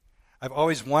I've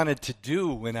always wanted to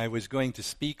do when I was going to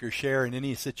speak or share in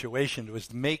any situation was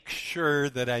to make sure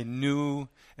that I knew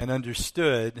and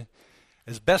understood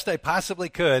as best I possibly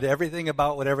could everything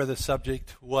about whatever the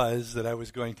subject was that I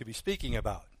was going to be speaking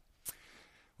about.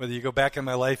 Whether you go back in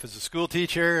my life as a school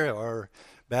teacher or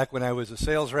back when I was a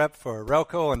sales rep for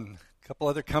Relco and a couple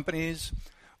other companies,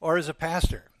 or as a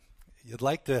pastor, you'd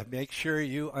like to make sure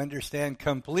you understand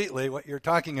completely what you're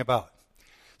talking about.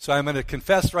 So I'm going to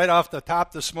confess right off the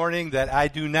top this morning that I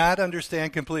do not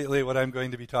understand completely what I'm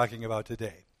going to be talking about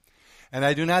today. And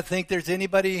I do not think there's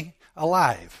anybody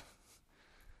alive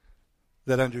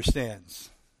that understands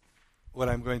what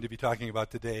I'm going to be talking about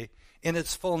today in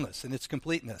its fullness, in its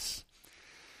completeness.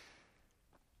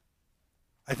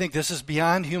 I think this is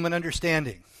beyond human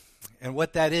understanding. And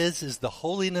what that is the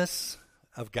holiness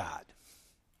of God.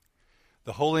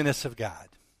 The holiness of God.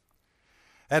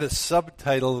 I had a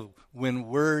subtitle, When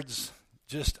Words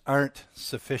Just Aren't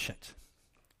Sufficient.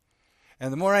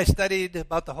 And the more I studied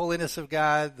about the holiness of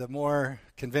God, the more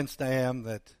convinced I am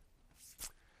that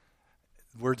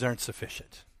words aren't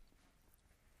sufficient.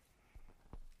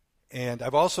 And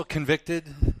I've also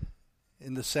convicted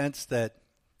in the sense that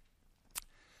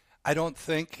I know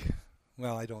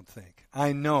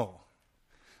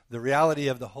the reality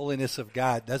of the holiness of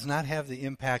God does not have the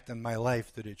impact on my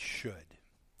life that it should.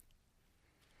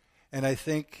 And I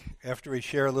think after we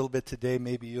share a little bit today,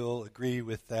 maybe you'll agree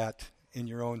with that in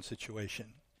your own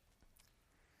situation.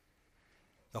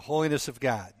 The holiness of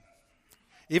God.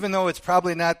 Even though it's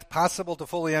probably not possible to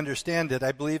fully understand it,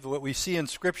 I believe what we see in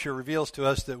Scripture reveals to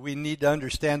us that we need to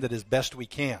understand it as best we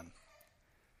can.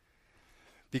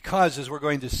 Because, as we're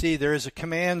going to see, there is a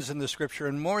commands in the Scripture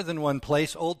in more than one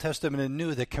place, Old Testament and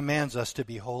New, that commands us to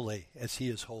be holy as He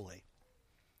is holy.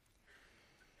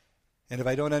 And if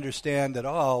I don't understand at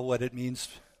all what it means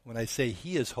when I say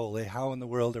He is holy, how in the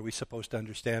world are we supposed to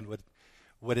understand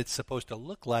what it's supposed to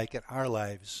look like in our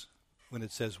lives when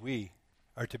it says we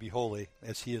are to be holy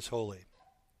as He is holy?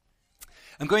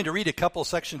 I'm going to read a couple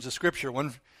sections of Scripture,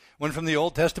 one from the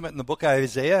Old Testament in the book of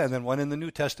Isaiah, and then one in the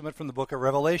New Testament from the book of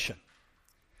Revelation.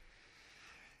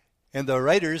 And the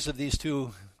writers of these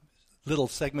two little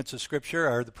segments of Scripture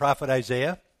are the prophet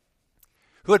Isaiah,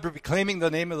 who had been proclaiming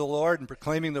the name of the Lord and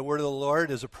proclaiming the word of the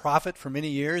Lord as a prophet for many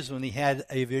years when he had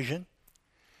a vision.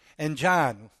 And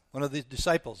John, one of the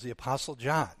disciples, the Apostle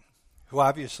John, who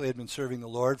obviously had been serving the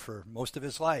Lord for most of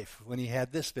his life when he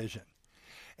had this vision.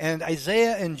 And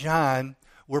Isaiah and John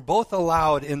were both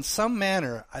allowed in some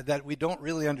manner that we don't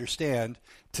really understand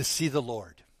to see the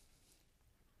Lord.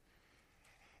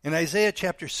 In Isaiah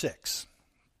chapter 6,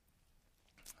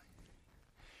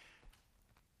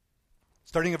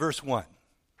 starting at verse 1,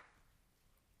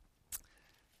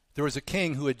 there was a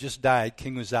king who had just died,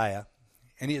 King Uzziah,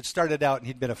 and he had started out and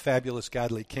he'd been a fabulous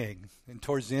godly king. And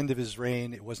towards the end of his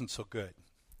reign, it wasn't so good.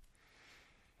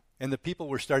 And the people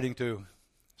were starting to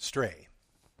stray.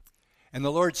 And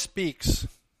the Lord speaks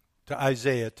to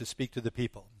Isaiah to speak to the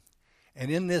people. And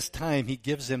in this time, he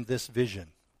gives him this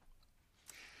vision.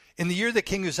 In the year that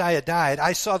King Uzziah died,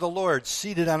 I saw the Lord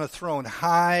seated on a throne,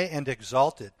 high and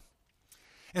exalted.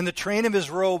 And the train of his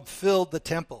robe filled the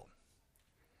temple.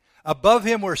 Above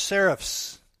him were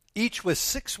seraphs, each with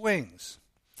 6 wings.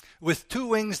 With 2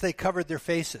 wings they covered their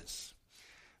faces.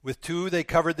 With 2 they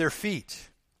covered their feet.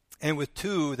 And with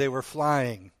 2 they were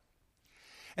flying.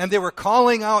 And they were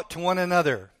calling out to one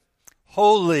another,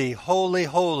 Holy, holy,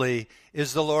 holy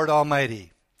is the Lord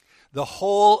Almighty. The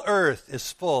whole earth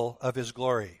is full of His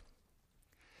glory.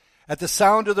 At the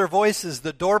sound of their voices,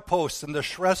 the doorposts and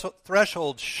the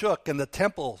threshold shook, and the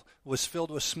temple was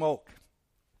filled with smoke.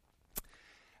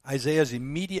 Isaiah's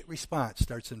immediate response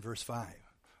starts in verse 5.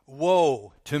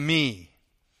 Woe to me,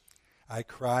 I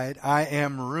cried. I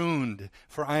am ruined,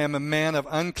 for I am a man of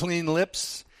unclean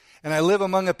lips, and I live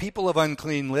among a people of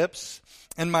unclean lips,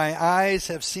 and my eyes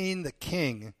have seen the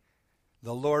King,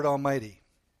 the Lord Almighty.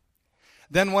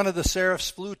 Then one of the seraphs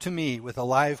flew to me with a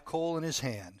live coal in his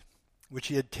hand, which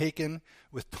he had taken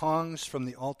with tongs from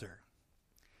the altar.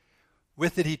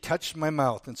 With it he touched my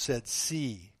mouth and said,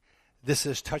 See, this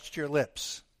has touched your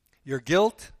lips. Your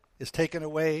guilt is taken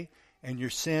away, and your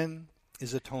sin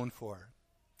is atoned for.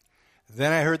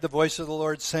 Then I heard the voice of the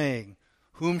Lord saying,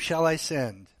 Whom shall I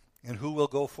send, and who will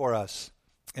go for us?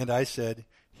 And I said,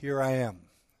 Here I am,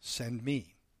 send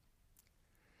me.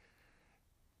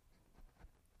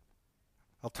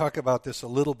 I'll talk about this a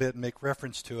little bit and make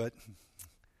reference to it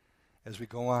as we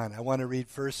go on. I want to read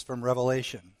first from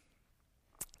Revelation,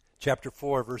 chapter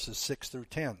 4, verses 6 through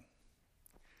 10.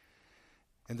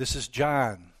 And this is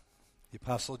John, the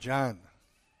Apostle John.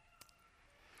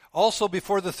 Also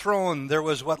before the throne there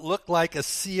was what looked like a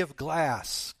sea of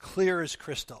glass, clear as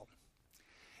crystal.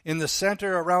 In the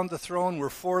center around the throne were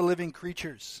 4 living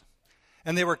creatures,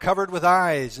 and they were covered with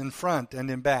eyes in front and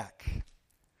in back.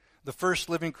 The first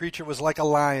living creature was like a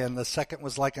lion, the second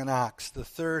was like an ox, the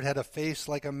third had a face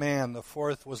like a man, the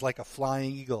fourth was like a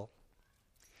flying eagle.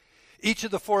 Each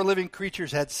of the 4 living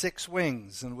creatures had 6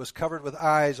 wings and was covered with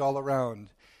eyes all around,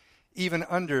 even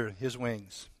under his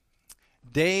wings.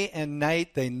 Day and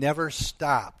night they never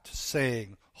stopped,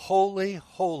 saying, "Holy,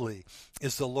 holy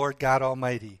is the Lord God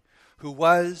Almighty, who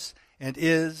was and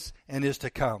is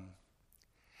to come."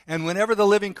 And whenever the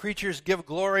living creatures give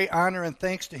glory, honor, and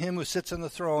thanks to him who sits on the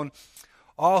throne,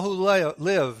 all who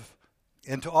live,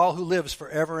 and to all who lives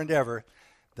forever and ever,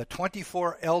 the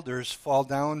 24 elders fall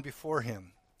down before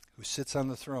him who sits on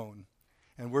the throne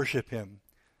and worship him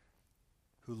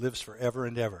who lives forever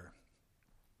and ever.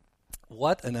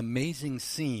 What an amazing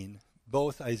scene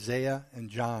both Isaiah and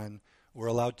John were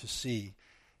allowed to see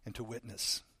and to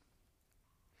witness.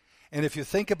 And if you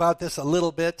think about this a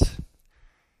little bit,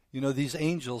 you know, these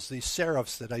angels, these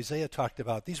seraphs that Isaiah talked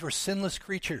about, these were sinless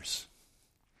creatures.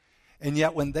 And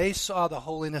yet when they saw the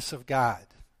holiness of God,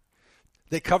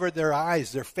 they covered their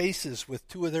eyes, their faces with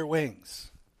 2 of their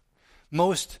wings.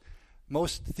 Most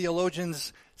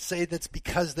theologians say that's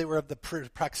because they were of the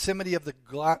proximity of the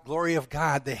glory of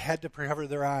God. They had to cover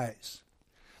their eyes.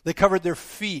 They covered their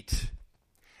feet.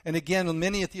 And again,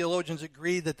 many theologians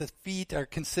agree that the feet are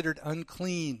considered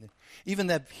unclean. Even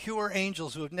the pure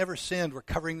angels who have never sinned were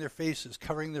covering their faces,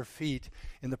 covering their feet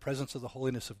in the presence of the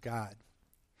holiness of God.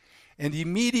 And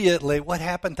immediately, what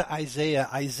happened to Isaiah?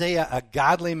 Isaiah, a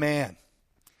godly man.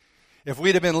 If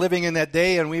we'd have been living in that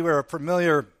day and we were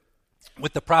familiar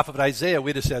with the prophet Isaiah,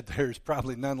 we'd have said, there's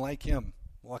probably none like him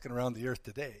walking around the earth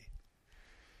today.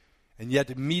 And yet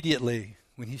immediately,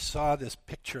 when he saw this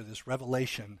picture, this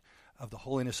revelation of the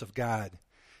holiness of God,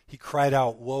 he cried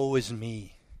out, "Woe is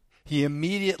me." He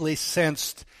immediately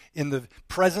sensed in the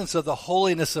presence of the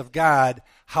holiness of God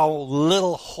how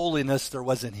little holiness there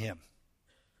was in him.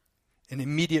 An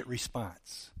immediate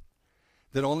response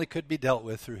that only could be dealt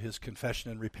with through his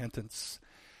confession and repentance.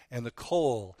 And the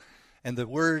coal and the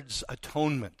words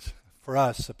atonement, for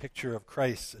us, a picture of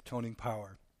Christ's atoning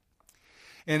power.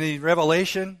 And in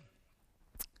Revelation,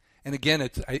 and again,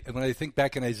 when I think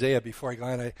back in Isaiah, before I go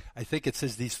on, I think it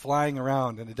says these flying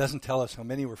around, and it doesn't tell us how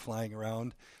many were flying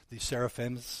around, these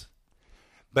seraphims.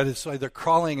 But it's like they're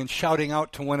crawling and shouting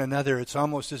out to one another. It's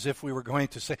almost as if we were going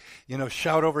to say,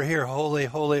 shout over here, "Holy,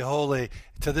 holy, holy,"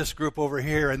 to this group over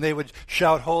here. And they would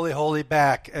shout, "Holy, holy,"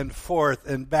 back and forth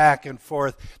and back and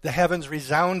forth. The heavens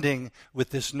resounding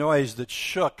with this noise that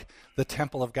shook the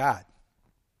temple of God.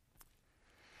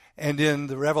 And in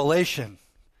the Revelation,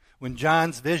 when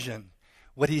John's vision,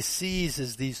 what he sees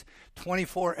is these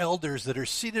 24 elders that are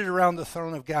seated around the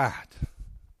throne of God.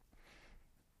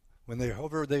 When they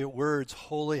over the words,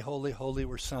 "Holy, holy, holy,"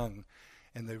 were sung,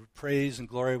 and the praise and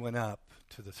glory went up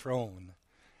to the throne,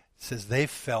 it says they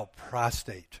fell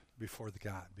prostrate before the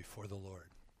God, before the Lord,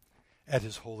 at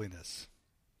his holiness.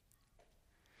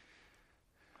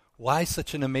 Why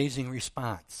such an amazing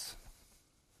response?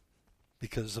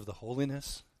 Because of the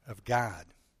holiness of God.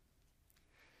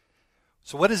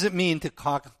 So what does it mean to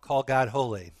call God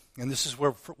holy? And this is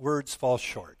where words fall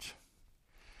short.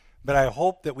 But I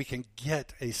hope that we can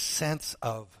get a sense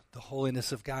of the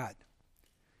holiness of God,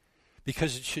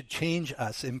 because it should change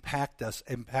us, impact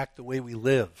the way we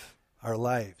live our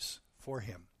lives for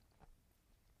him.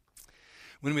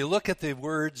 When we look at the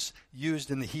words used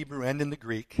in the Hebrew and in the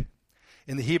Greek,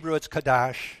 in the Hebrew it's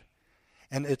kadash,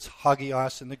 and it's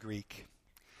hagios in the Greek.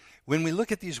 When we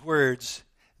look at these words,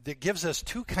 that gives us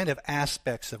 2 kind of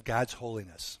aspects of God's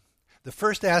holiness. The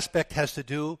first aspect has to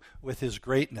do with his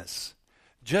greatness.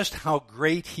 Just how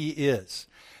great he is.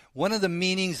 One of the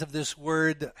meanings of this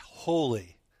word,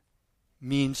 holy,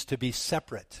 means to be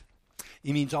separate.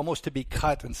 It means almost to be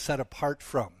cut and set apart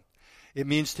from. It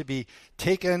means to be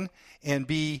taken and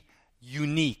be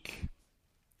unique.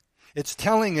 It's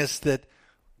telling us that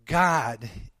God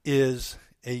is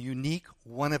a unique,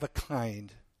 one of a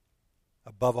kind,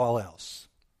 above all else.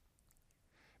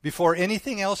 Before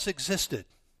anything else existed,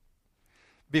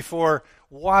 before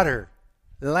water,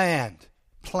 land,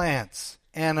 plants,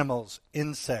 animals,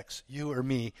 insects, you or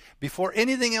me, before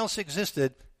anything else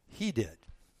existed, he did.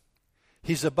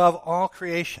 He's above all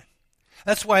creation.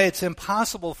 That's why it's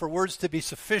impossible for words to be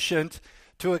sufficient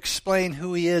to explain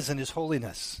who he is and his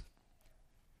holiness.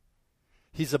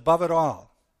 He's above it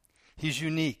all. He's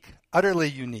unique, utterly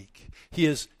unique. He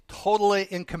is totally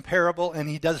incomparable, and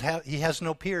he has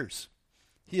no peers.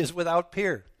 He is without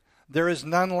peer. There is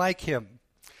none like him.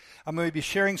 I'm going to be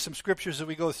sharing some scriptures that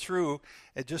we go through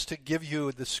just to give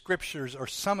you the scriptures or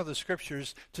some of the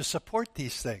scriptures to support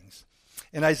these things.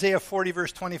 In Isaiah 40,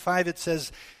 verse 25, it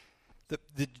says,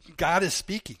 God is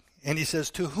speaking, and he says,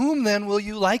 "To whom then will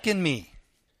you liken me,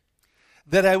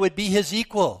 that I would be his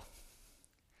equal?"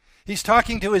 He's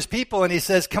talking to his people, and he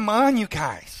says, come on, you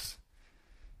guys.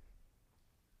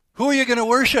 Who are you going to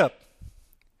worship?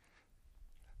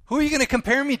 Who are you going to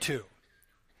compare me to?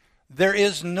 There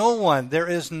is no one, there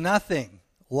is nothing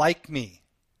like me.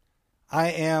 I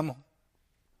am.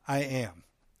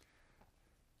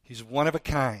 He's one of a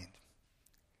kind.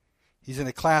 He's in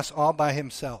a class all by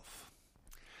himself.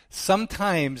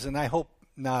 Sometimes, and I hope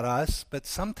not us, but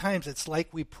sometimes it's like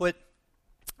we put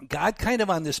God kind of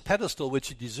on this pedestal, which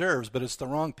he deserves, but it's the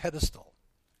wrong pedestal.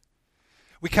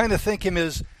 We kind of think him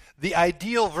as the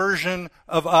ideal version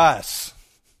of us.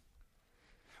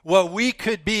 What we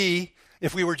could be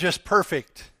if we were just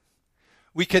perfect.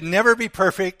 We could never be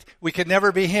perfect. We could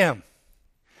never be him.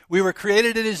 We were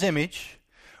created in his image.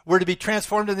 We're to be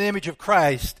transformed in the image of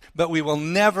Christ, but we will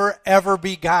never, ever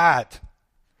be God,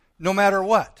 no matter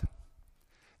what.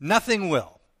 Nothing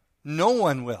will. No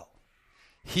one will.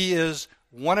 He is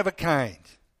one of a kind.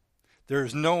 There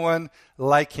is no one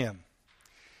like him.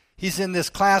 He's in this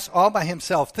class all by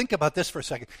himself. Think about this for a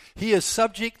second. He is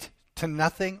subject to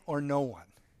nothing or no one.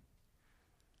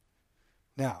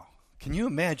 Now, can you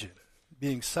imagine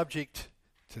being subject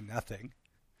to nothing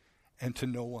and to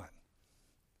no one?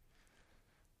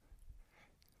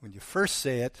 When you first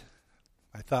say it,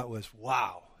 my thought was,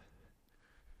 wow,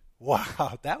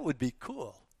 that would be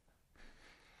cool.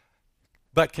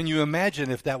 But can you imagine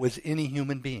if that was any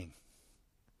human being?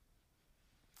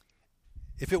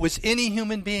 If it was any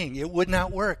human being, it would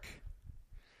not work.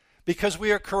 Because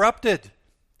we are corrupted.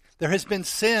 There has been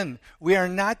sin. We are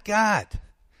not God.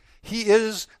 He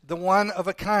is the one of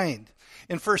a kind.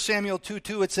 In 1 Samuel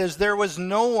 2:2 it says, there is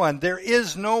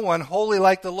no one holy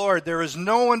like the Lord. There is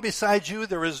no one besides you.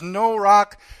 There is no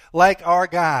rock like our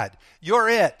God. You're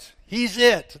it. He's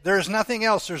it. There's nothing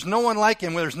else. There's no one like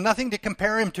him. There's nothing to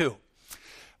compare him to.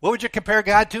 What would you compare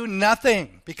God to?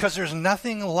 Nothing, because there's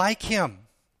nothing like him.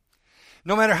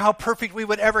 No matter how perfect we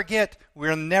would ever get,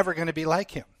 we're never going to be like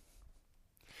him.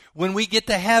 When we get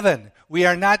to heaven, we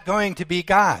are not going to be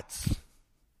gods.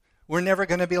 We're never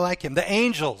going to be like him. The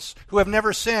angels who have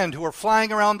never sinned, who are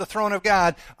flying around the throne of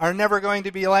God, are never going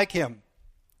to be like him.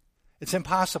 It's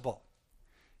impossible.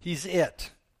 He's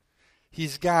it.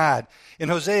 He's God. In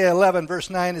Hosea 11, verse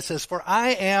 9, it says, "For I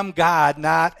am God,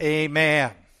 not a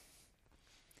man.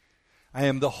 I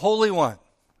am the Holy One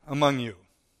among you."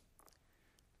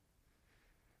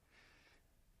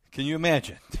 Can you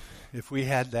imagine if we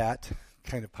had that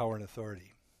kind of power and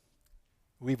authority?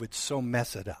 We would so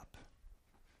mess it up.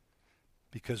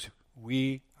 Because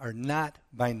we are not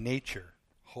by nature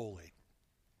holy.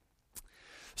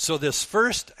 So this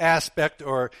first aspect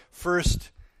or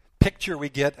first picture we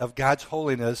get of God's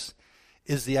holiness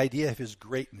is the idea of his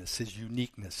greatness, his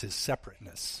uniqueness, his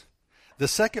separateness. The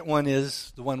second one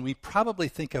is the one we probably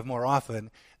think of more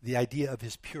often, the idea of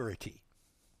his purity.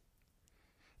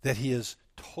 That he is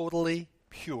totally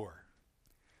pure.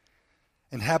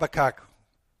 In Habakkuk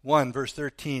 1, verse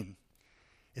 13,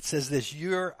 it says this,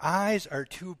 "Your eyes are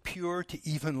too pure to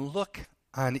even look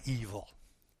on evil.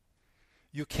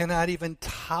 You cannot even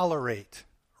tolerate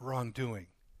wrongdoing."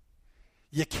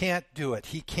 You can't do it.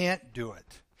 He can't do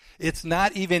it. It's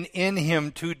not even in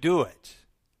him to do it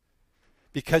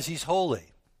because he's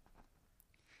holy.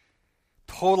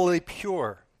 Totally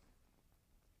pure.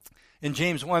 In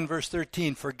James 1, verse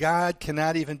 13, "For God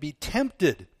cannot even be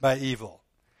tempted by evil,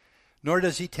 nor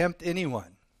does he tempt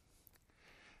anyone."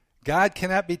 God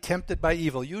cannot be tempted by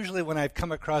evil. Usually when I've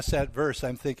come across that verse,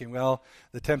 I'm thinking, well,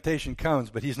 the temptation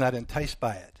comes, but he's not enticed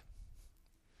by it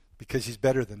because he's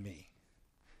better than me.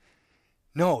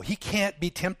 No, he can't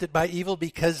be tempted by evil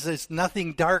because there's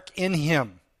nothing dark in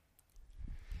him.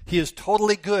 He is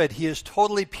totally good. He is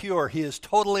totally pure. He is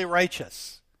totally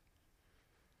righteous.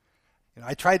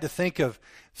 I tried to think of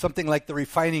something like the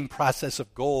refining process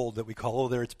of gold that we call,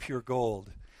 there it's pure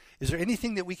gold. Is there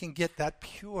anything that we can get that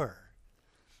pure?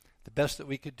 The best that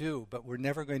we could do, but we're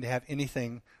never going to have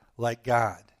anything like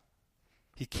God.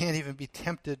 He can't even be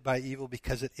tempted by evil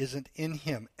because it isn't in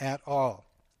him at all.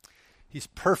 He's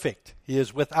perfect. He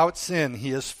is without sin.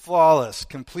 He is flawless,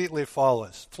 completely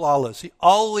flawless. He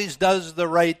always does the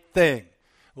right thing.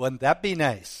 Wouldn't that be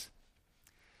nice?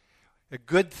 A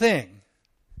good thing.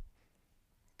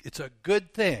 It's a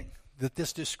good thing that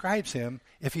this describes him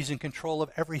if he's in control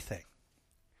of everything.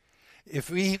 If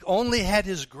we only had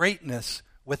his greatness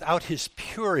without his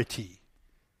purity,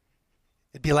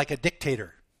 it'd be like a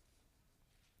dictator.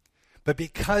 But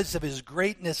because of his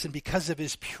greatness and because of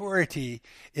his purity,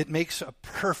 it makes a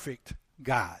perfect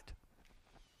God.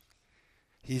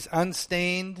 He's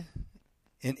unstained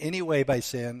in any way by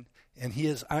sin, and he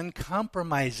is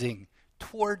uncompromising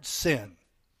towards sin.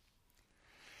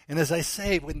 And as I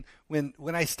say,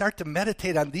 when I start to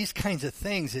meditate on these kinds of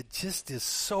things, it just is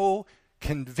so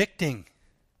convicting.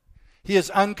 He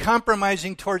is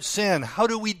uncompromising towards sin. How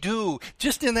do we do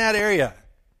just in that area?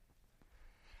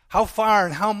 How far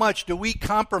and how much do we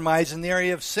compromise in the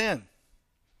area of sin?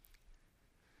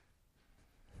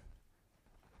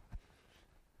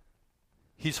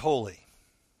 He's holy.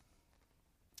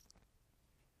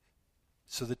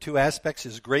 So the two aspects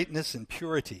is greatness and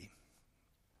purity.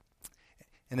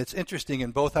 And it's interesting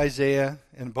in both Isaiah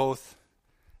and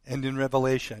in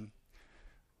Revelation,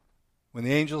 when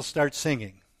the angels start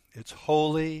singing, it's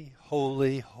holy,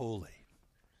 holy, holy.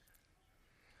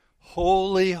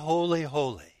 Holy, holy,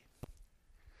 holy.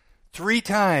 3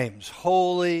 times,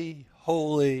 holy,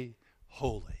 holy,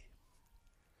 holy.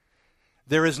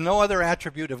 There is no other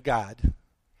attribute of God,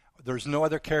 there's no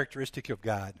other characteristic of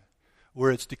God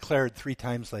where it's declared 3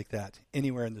 times like that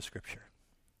anywhere in the Scripture.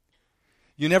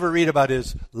 You never read about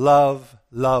his love,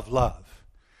 love, love.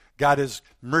 God is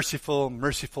merciful,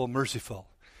 merciful, merciful.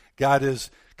 God is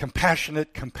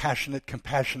compassionate, compassionate,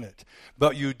 compassionate.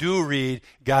 But you do read,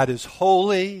 God is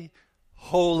holy,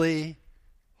 holy,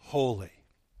 holy.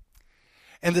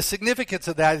 And the significance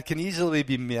of that can easily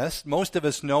be missed. Most of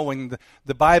us know when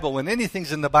the Bible, when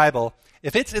anything's in the Bible,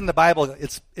 if it's in the Bible,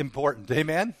 it's important.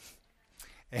 Amen?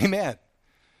 Amen.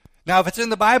 Now, if it's in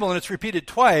the Bible and it's repeated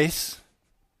twice,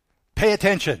 pay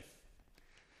attention.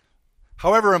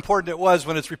 However important it was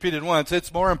when it's repeated once,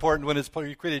 it's more important when it's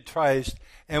repeated twice.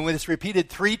 And when it's repeated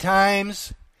 3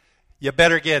 times, you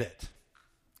better get it.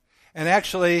 And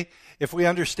actually, if we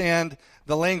understand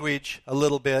the language a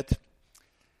little bit,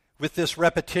 with this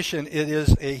repetition, it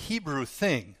is a Hebrew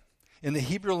thing. In the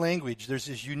Hebrew language, there's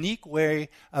this unique way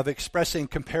of expressing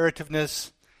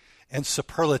comparativeness and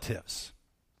superlatives.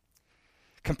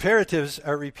 Comparatives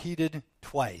are repeated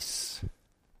twice.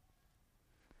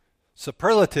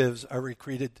 Superlatives are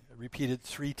repeated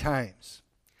 3 times.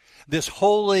 This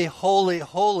holy, holy,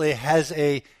 holy has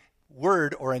a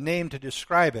word or a name to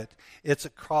describe it. It's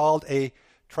called a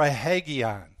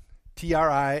trihagion,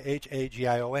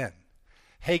 Trihagion.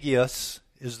 Hagios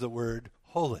is the word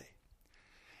holy.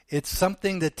 It's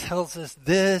something that tells us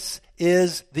this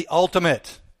is the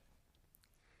ultimate.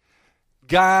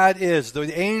 God is.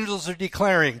 The angels are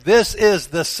declaring, this is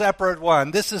the separate one.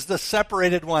 This is the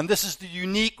separated one. This is the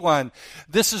unique one.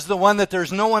 This is the one that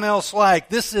there's no one else like.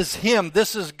 This is him.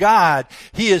 This is God.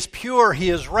 He is pure. He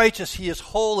is righteous. He is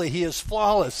holy. He is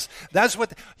flawless. That's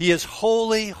what, he is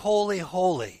holy, holy,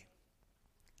 holy.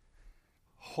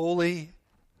 Holy,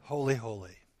 holy,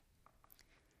 holy.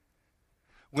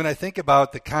 When I think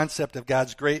about the concept of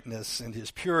God's greatness and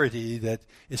his purity that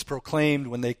is proclaimed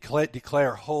when they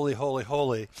declare holy, holy,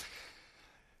 holy,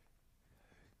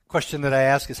 question that I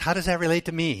ask is, how does that relate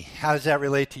to me? How does that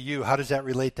relate to you? How does that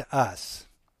relate to us?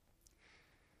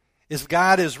 If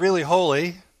God is really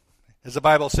holy, as the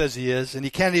Bible says he is, and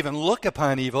he can't even look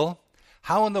upon evil,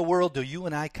 how in the world do you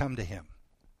and I come to him?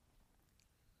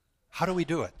 How do we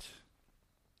do it?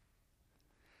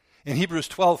 In Hebrews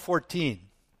 12:14,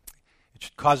 it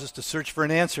should cause us to search for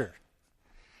an answer.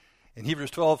 In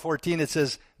Hebrews 12:14 it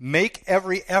says, make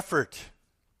every effort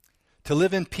to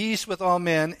live in peace with all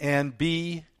men and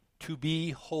to be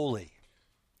holy.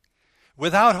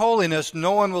 Without holiness,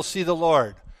 no one will see the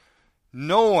Lord.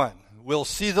 No one will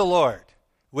see the Lord.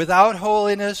 Without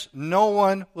holiness, no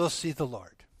one will see the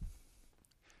Lord.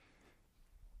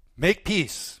 Make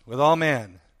peace with all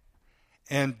men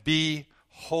and be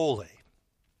holy.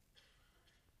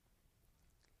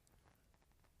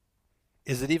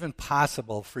 Is it even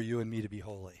possible for you and me to be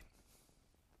holy?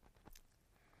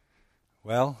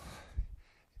 Well,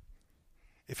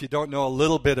 if you don't know a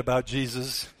little bit about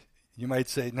Jesus, you might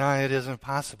say, no, it isn't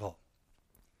possible.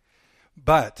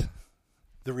 But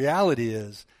the reality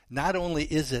is, not only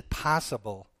is it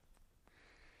possible,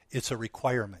 it's a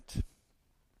requirement.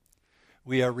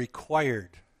 We are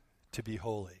required to be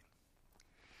holy.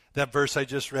 That verse I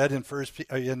just read in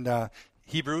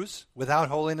Hebrews, without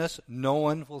holiness, no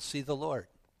one will see the Lord.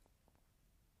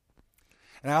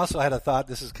 And I also had a thought,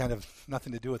 this is kind of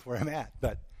nothing to do with where I'm at,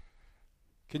 but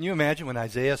can you imagine when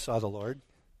Isaiah saw the Lord?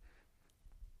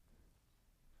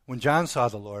 When John saw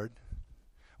the Lord?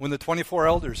 When the 24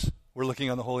 elders were looking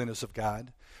on the holiness of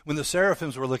God? When the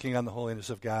seraphims were looking on the holiness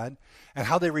of God? And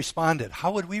how they responded?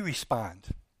 How would we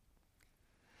respond?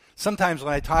 Sometimes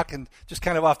when I talk and just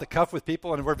kind of off the cuff with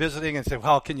people and we're visiting and say,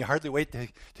 well, can you hardly wait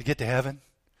to get to heaven?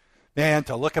 Man,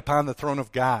 to look upon the throne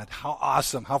of God. How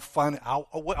awesome, how fun,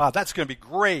 that's going to be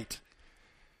great.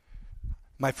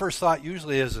 My first thought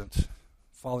usually isn't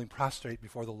falling prostrate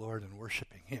before the Lord and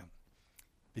worshiping Him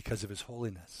because of His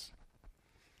holiness.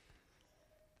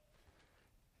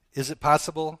 Is it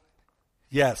possible?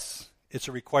 Yes, it's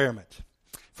a requirement.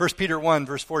 1 Peter 1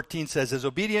 verse 14 says, as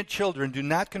obedient children, do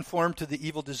not conform to the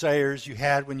evil desires you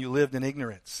had when you lived in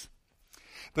ignorance.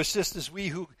 But just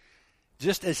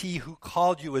as He who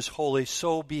called you is holy,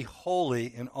 so be holy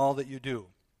in all that you do.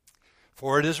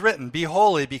 For it is written, be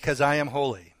holy because I am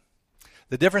holy.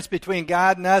 The difference between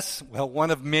God and us, well,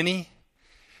 one of many,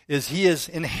 is He is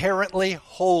inherently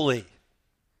holy,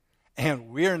 and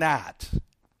we're not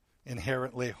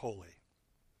inherently holy.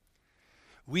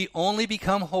 We only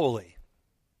become holy.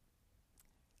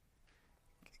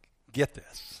 Get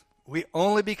this. We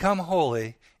only become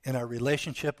holy in our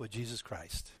relationship with Jesus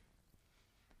Christ.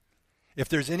 If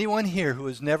there's anyone here who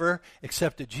has never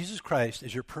accepted Jesus Christ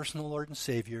as your personal Lord and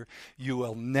Savior, you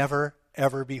will never,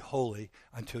 ever be holy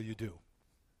until you do.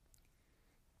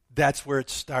 That's where it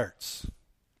starts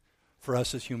for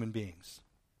us as human beings.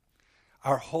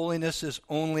 Our holiness is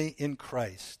only in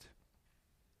Christ.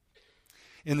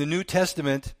 In the New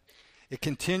Testament, it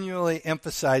continually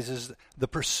emphasizes the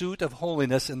pursuit of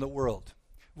holiness in the world.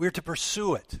 We're to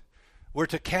pursue it. We're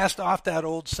to cast off that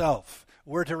old self.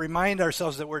 We're to remind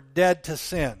ourselves that we're dead to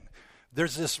sin.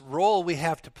 There's this role we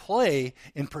have to play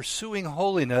in pursuing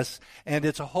holiness, and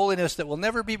it's a holiness that will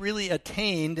never be really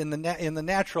attained in the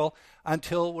natural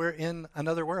until we're in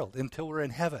another world, until we're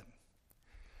in heaven.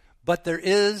 But there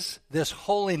is this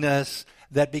holiness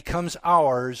that becomes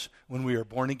ours when we are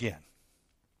born again.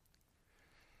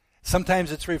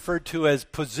 Sometimes it's referred to as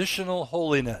positional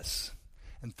holiness.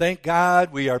 And thank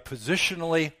God we are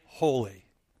positionally holy.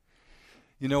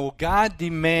 You know, God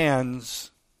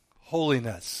demands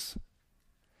holiness.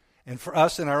 And for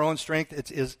us in our own strength,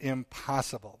 it is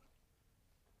impossible.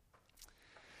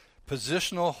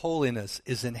 Positional holiness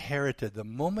is inherited the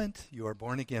moment you are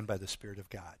born again by the Spirit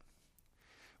of God.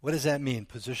 What does that mean,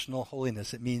 positional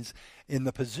holiness? It means in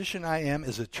the position I am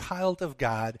as a child of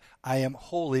God, I am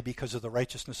holy because of the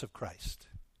righteousness of Christ.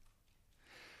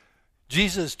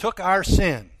 Jesus took our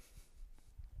sin,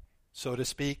 so to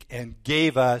speak, and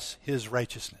gave us His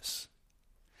righteousness.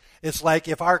 It's like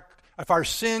if our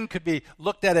sin could be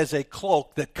looked at as a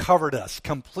cloak that covered us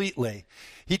completely.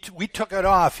 We took it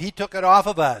off. He took it off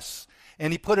of us,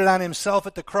 and He put it on Himself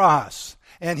at the cross.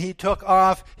 And He took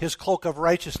off His cloak of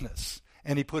righteousness,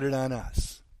 and He put it on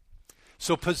us.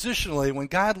 So positionally, when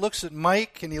God looks at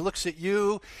Mike and He looks at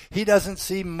you, He doesn't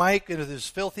see Mike with his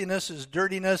filthiness, his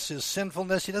dirtiness, his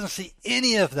sinfulness. He doesn't see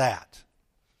any of that.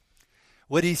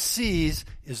 What He sees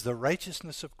is the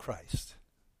righteousness of Christ.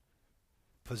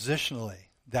 Positionally,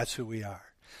 that's who we are.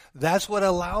 That's what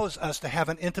allows us to have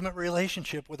an intimate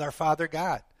relationship with our Father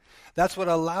God. That's what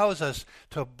allows us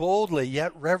to boldly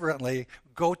yet reverently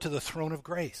go to the throne of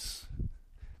grace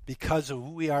because of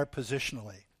who we are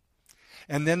positionally.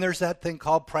 And then there's that thing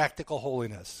called practical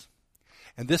holiness.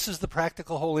 And this is the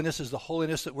practical holiness, is the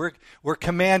holiness that we're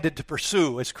commanded to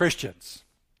pursue as Christians.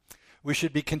 We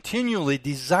should be continually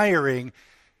desiring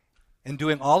and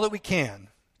doing all that we can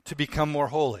to become more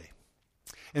holy.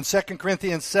 In 2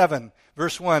 Corinthians 7,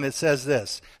 verse 1, it says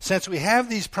this, since we have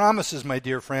these promises, my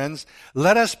dear friends,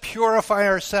 let us purify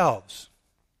ourselves.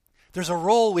 There's a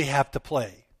role we have to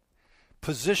play.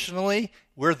 Positionally,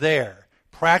 we're there.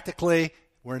 Practically,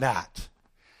 we're not.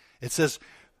 It says,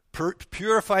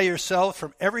 purify yourself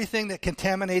from everything that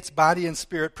contaminates body and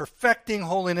spirit, perfecting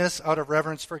holiness out of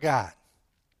reverence for God.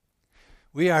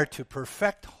 We are to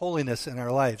perfect holiness in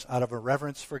our lives out of a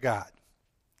reverence for God.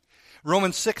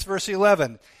 Romans 6, verse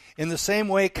 11, in the same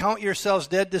way, count yourselves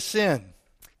dead to sin.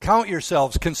 Count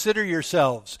yourselves, consider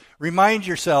yourselves, remind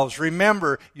yourselves,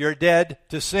 remember you're dead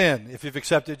to sin if you've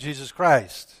accepted Jesus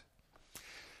Christ.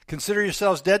 Consider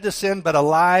yourselves dead to sin, but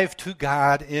alive to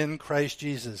God in Christ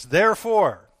Jesus.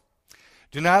 Therefore,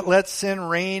 do not let sin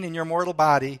reign in your mortal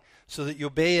body so that you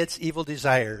obey its evil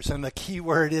desires. And the key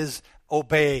word is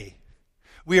obey.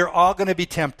 We are all going to be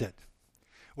tempted.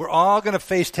 We're all going to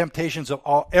face temptations of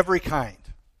every kind.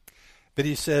 But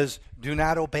he says, do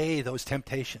not obey those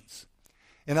temptations.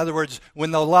 In other words,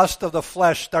 when the lust of the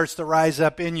flesh starts to rise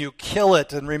up in you, kill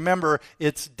it and remember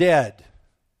it's dead.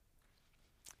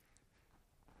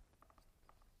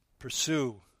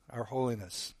 Pursue our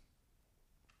holiness.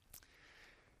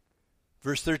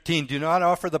 Verse 13, do not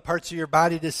offer the parts of your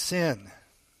body to sin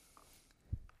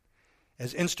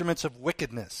as instruments of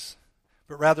wickedness,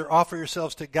 but rather offer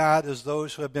yourselves to God as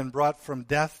those who have been brought from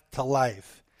death to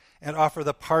life, and offer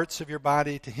the parts of your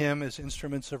body to Him as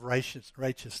instruments of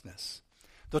righteousness.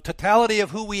 the totality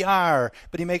of who we are,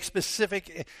 but he makes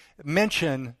specific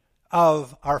mention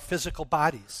of our physical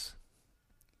bodies,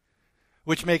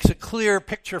 which makes a clear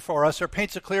picture for us, or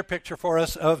paints a clear picture for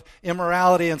us of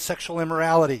immorality and sexual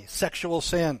immorality, sexual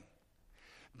sin.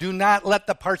 Do not let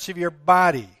the parts of your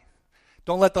body,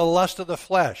 don't let the lust of the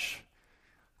flesh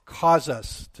cause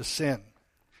us to sin.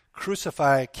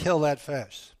 Crucify, kill that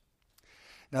flesh.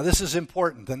 Now this is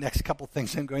important, the next couple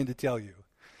things I'm going to tell you,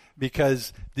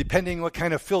 because depending what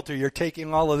kind of filter you're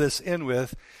taking all of this in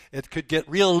with, it could get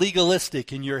real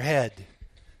legalistic in your head.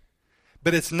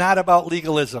 But it's not about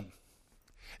legalism.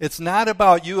 It's not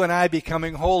about you and I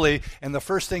becoming holy, and the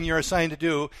first thing you're assigned to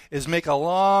do is make a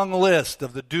long list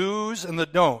of the do's and the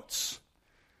don'ts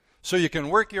so you can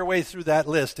work your way through that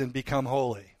list and become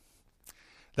holy.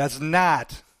 That's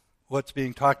not what's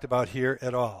being talked about here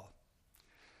at all.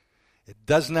 It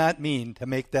does not mean to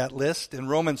make that list. In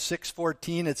Romans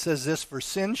 6:14 it says this, "For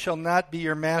sin shall not be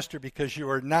your master, because you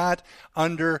are not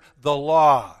under the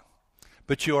law,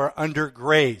 but you are under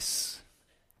grace."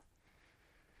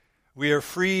 We are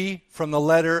free from the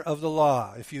letter of the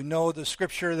law. If you know the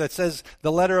scripture that says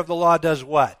the letter of the law does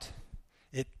what?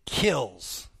 It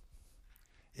kills.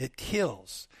 It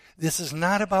kills. This is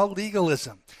not about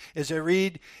legalism. As I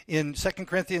read in 2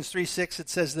 Corinthians 3:6, it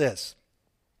says this,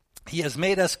 "He has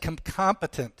made us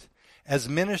competent as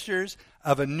ministers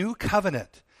of a new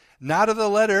covenant, not of the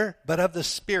letter, but of the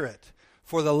Spirit.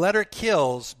 For the letter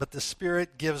kills, but the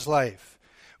Spirit gives life."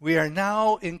 We are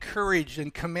now encouraged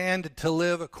and commanded to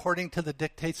live according to the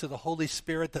dictates of the Holy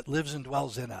Spirit that lives and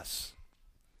dwells in us.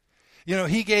 You know,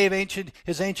 he gave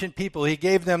his ancient people, he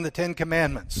gave them the 10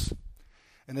 Commandments.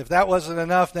 And if that wasn't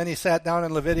enough, then he sat down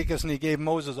in Leviticus and he gave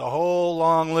Moses a whole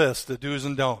long list of do's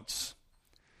and don'ts.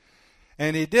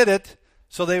 And he did it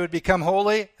so they would become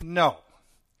holy? No.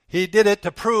 He did it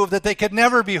to prove that they could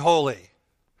never be holy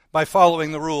by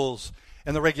following the rules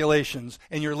and the regulations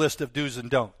and your list of do's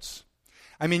and don'ts.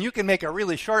 I mean, you can make a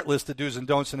really short list of do's and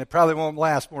don'ts and it probably won't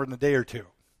last more than a day or two.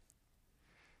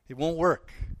 It won't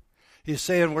work. He's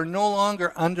saying we're no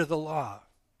longer under the law.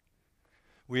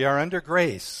 We are under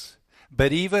grace.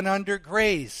 But even under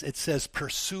grace, it says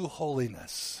pursue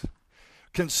holiness.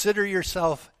 Consider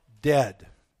yourself dead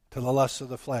to the lusts of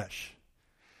the flesh.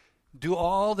 Do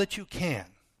all that you can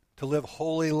to live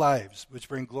holy lives which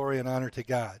bring glory and honor to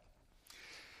God.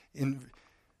 In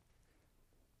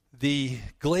the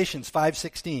Galatians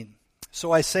 5:16,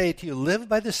 "So I say to you, live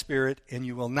by the Spirit, and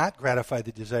you will not gratify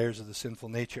the desires of the sinful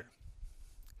nature."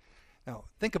 Now,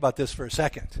 think about this for a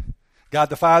second. God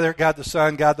the Father, God the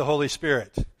Son, God the Holy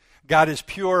Spirit. God is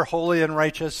pure, holy, and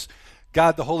righteous.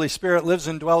 God the Holy Spirit lives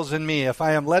and dwells in me. If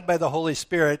I am led by the Holy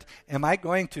Spirit, am I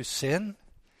going to sin?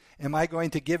 Am I going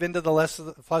to give into the lust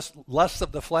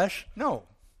of the flesh? No.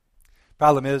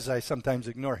 Problem is, I sometimes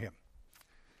ignore him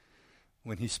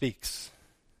when he speaks.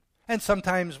 And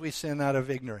sometimes we sin out of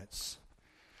ignorance.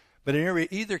 But in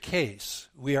either case,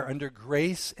 we are under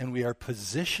grace and we are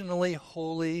positionally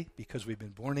holy because we've been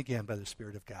born again by the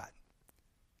Spirit of God.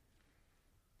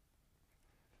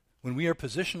 When we are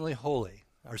positionally holy,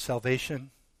 our salvation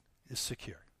is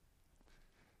secure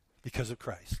because of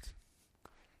Christ.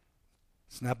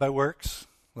 It's not by works,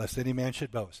 lest any man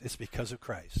should boast. It's because of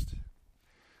Christ.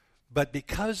 But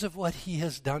because of what he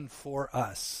has done for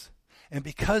us, and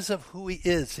because of who he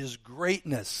is, his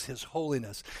greatness, his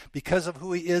holiness, because of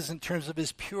who he is in terms of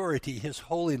his purity, his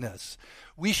holiness,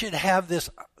 we should have this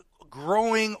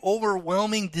growing,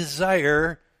 overwhelming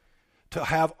desire to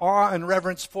have awe and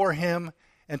reverence for him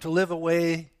and to live a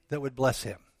way that would bless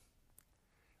him.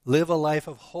 Live a life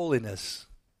of holiness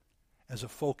as a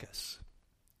focus.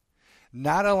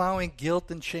 Not allowing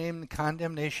guilt and shame and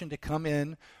condemnation to come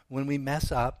in when we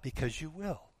mess up, because you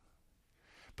will.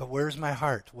 But where's my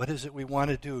heart? What is it we want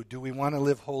to do? Do we want to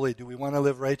live holy? Do we want to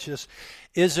live righteous?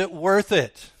 Is it worth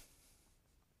it?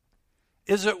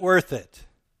 Is it worth it?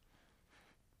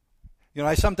 You know,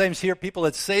 I sometimes hear people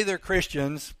that say they're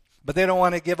Christians, but they don't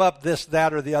want to give up this,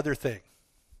 that, or the other thing.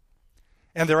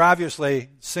 And they're obviously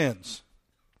sins.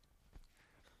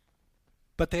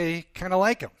 But they kind of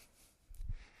like them.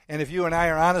 And if you and I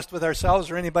are honest with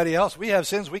ourselves or anybody else, we have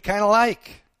sins we kind of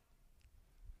like.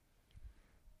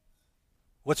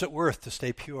 What's it worth to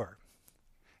stay pure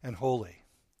and holy?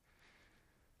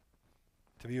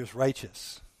 To be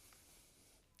righteous?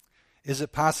 Is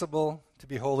it possible to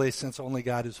be holy since only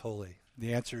God is holy?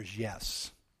 The answer is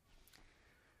yes.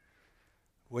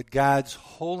 What God's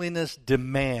holiness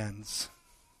demands,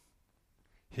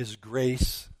 his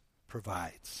grace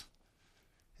provides.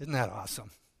 Isn't that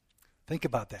awesome? Think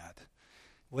about that.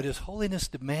 What his holiness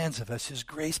demands of us, his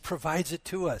grace provides it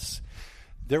to us.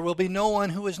 There will be no one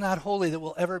who is not holy that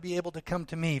will ever be able to come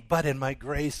to me, but in my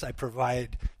grace I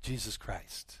provide Jesus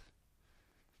Christ.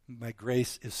 My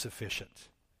grace is sufficient.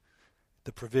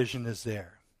 The provision is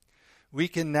there. We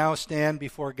can now stand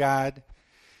before God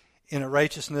in a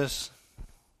righteousness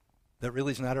that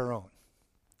really is not our own.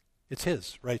 It's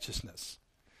His righteousness.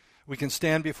 We can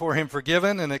stand before Him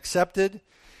forgiven and accepted,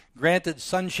 granted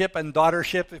sonship and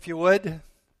daughtership, if you would,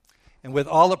 and with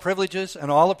all the privileges and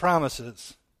all the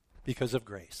promises because of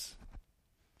grace.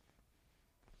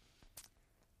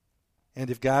 And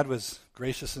if God was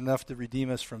gracious enough to redeem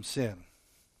us from sin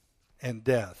and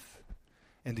death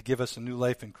and to give us a new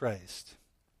life in Christ,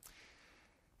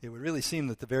 it would really seem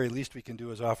that the very least we can do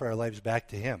is offer our lives back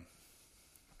to Him.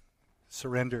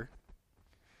 Surrender,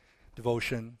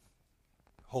 devotion,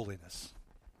 holiness.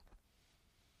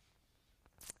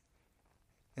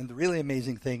 And the really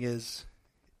amazing thing is,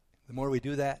 the more we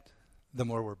do that, the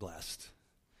more we're blessed.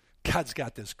 God's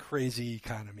got this crazy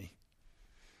economy.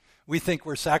 We think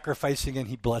we're sacrificing and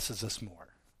He blesses us more.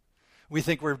 We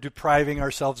think we're depriving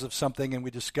ourselves of something and we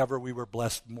discover we were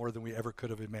blessed more than we ever could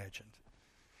have imagined.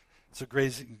 It's a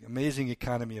crazy, amazing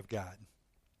economy of God.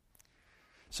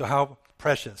 So how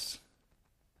precious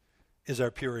is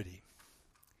our purity?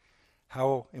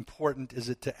 How important is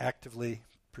it to actively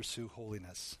pursue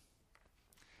holiness?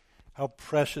 How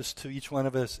precious to each one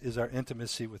of us is our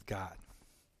intimacy with God?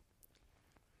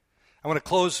 I want to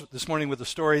close this morning with a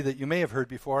story that you may have heard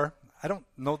before. I don't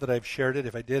know that I've shared it.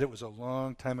 If I did, it was a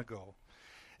long time ago.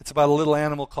 It's about a little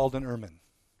animal called an ermine.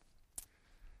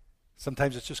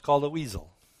 Sometimes it's just called a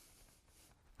weasel.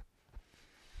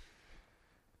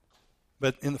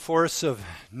 But in the forests of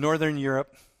northern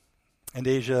Europe and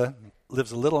Asia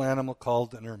lives a little animal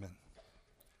called an ermine.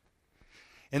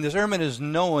 And this ermine is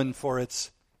known for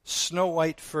its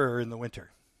snow-white fur in the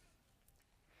winter.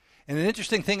 And an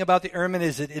interesting thing about the ermine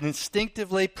is that it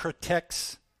instinctively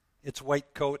protects its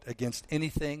white coat against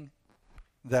anything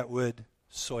that would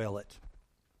soil it.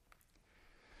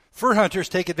 Fur hunters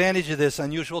take advantage of this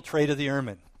unusual trait of the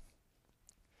ermine.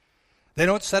 They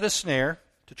don't set a snare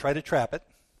to try to trap it,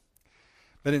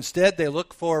 but instead they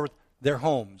look for their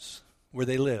homes where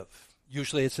they live.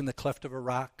 Usually it's in the cleft of a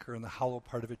rock or in the hollow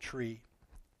part of a tree.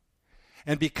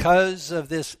 And because of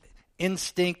this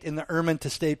instinct in the ermine to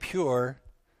stay pure,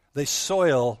 they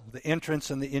soil the entrance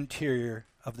and the interior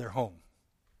of their home.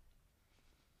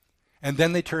 And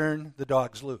then they turn the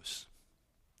dogs loose.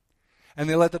 And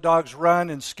they let the dogs run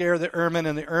and scare the ermine,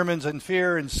 and the ermine's in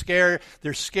fear and scared.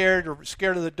 They're scared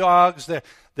of the dogs. Their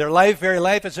very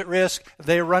life is at risk.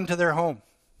 They run to their home.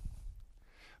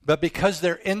 But because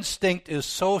their instinct is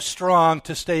so strong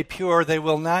to stay pure, they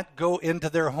will not go into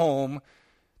their home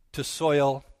to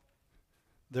soil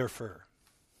their fur.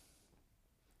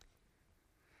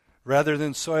 Rather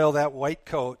than soil that white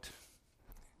coat,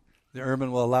 the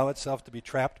ermine will allow itself to be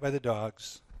trapped by the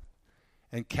dogs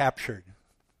and captured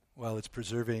while it's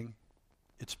preserving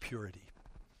its purity.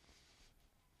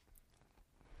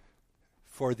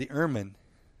 For the ermine,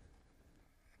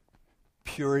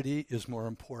 purity is more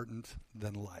important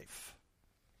than life.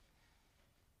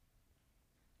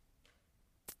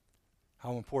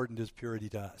 How important is purity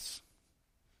to us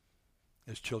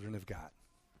as children of God?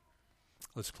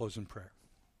 Let's close in prayer.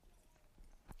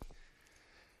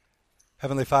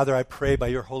 Heavenly Father, I pray by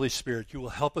your Holy Spirit you will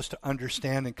help us to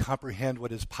understand and comprehend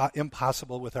what is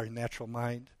impossible with our natural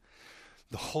mind,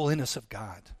 the holiness of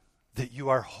God, that you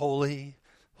are holy,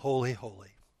 holy, holy.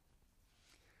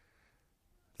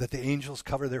 That the angels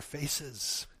cover their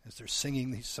faces as they're singing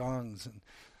these songs, and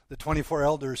the 24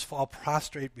 elders fall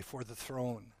prostrate before the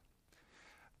throne.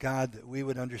 God, that we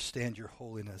would understand your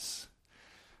holiness,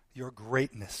 your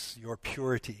greatness, your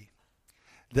purity,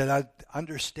 that our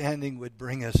understanding would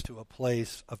bring us to a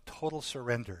place of total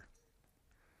surrender.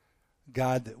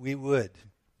 God, that we would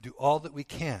do all that we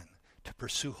can to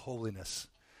pursue holiness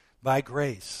by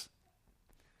grace.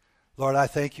 Lord, I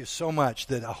thank you so much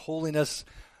that a holiness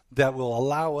that will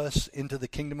allow us into the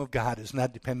kingdom of God is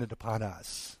not dependent upon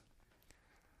us,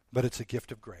 but it's a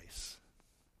gift of grace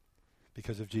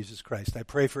because of Jesus Christ. I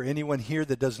pray for anyone here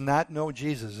that does not know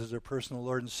Jesus as their personal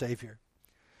Lord and Savior,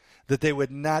 that they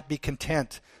would not be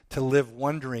content to live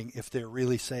wondering if they're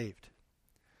really saved.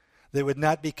 They would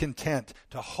not be content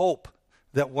to hope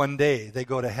that one day they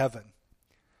go to heaven.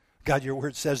 God, your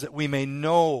word says that we may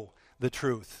know the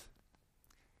truth,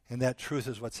 and that truth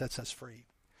is what sets us free.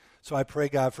 So I pray,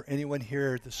 God, for anyone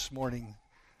here this morning,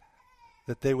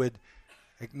 that they would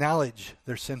acknowledge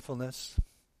their sinfulness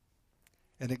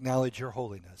and acknowledge your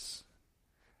holiness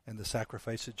and the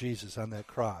sacrifice of Jesus on that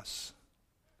cross.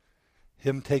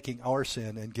 Him taking our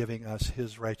sin and giving us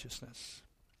his righteousness.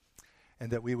 and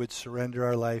that we would surrender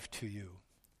our life to you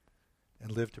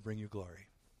and live to bring you glory.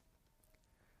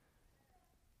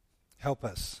 Help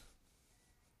us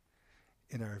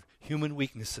in our human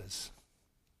weaknesses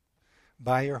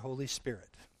by your Holy Spirit.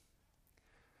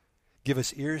 Give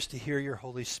us ears to hear your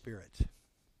Holy Spirit.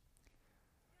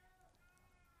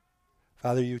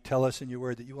 Father, you tell us in your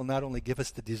word that you will not only give us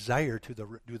the desire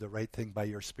to do the right thing by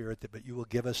your Spirit, but you will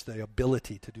give us the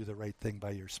ability to do the right thing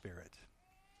by your Spirit.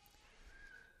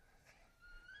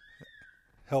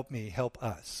 Help me, help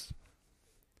us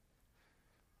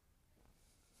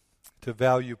to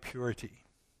value purity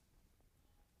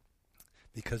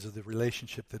because of the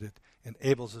relationship that it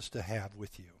enables us to have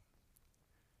with you.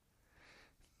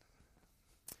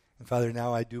 And Father,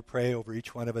 now I do pray over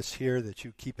each one of us here that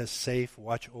you keep us safe,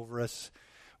 watch over us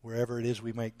wherever it is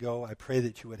we might go. I pray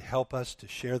that you would help us to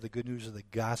share the good news of the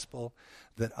gospel,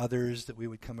 that others that we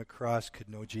would come across could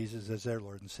know Jesus as their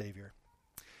Lord and Savior.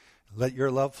 Let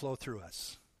your love flow through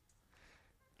us.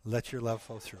 Let your love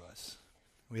flow through us.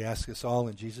 We ask this all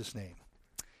in Jesus' name.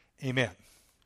 Amen.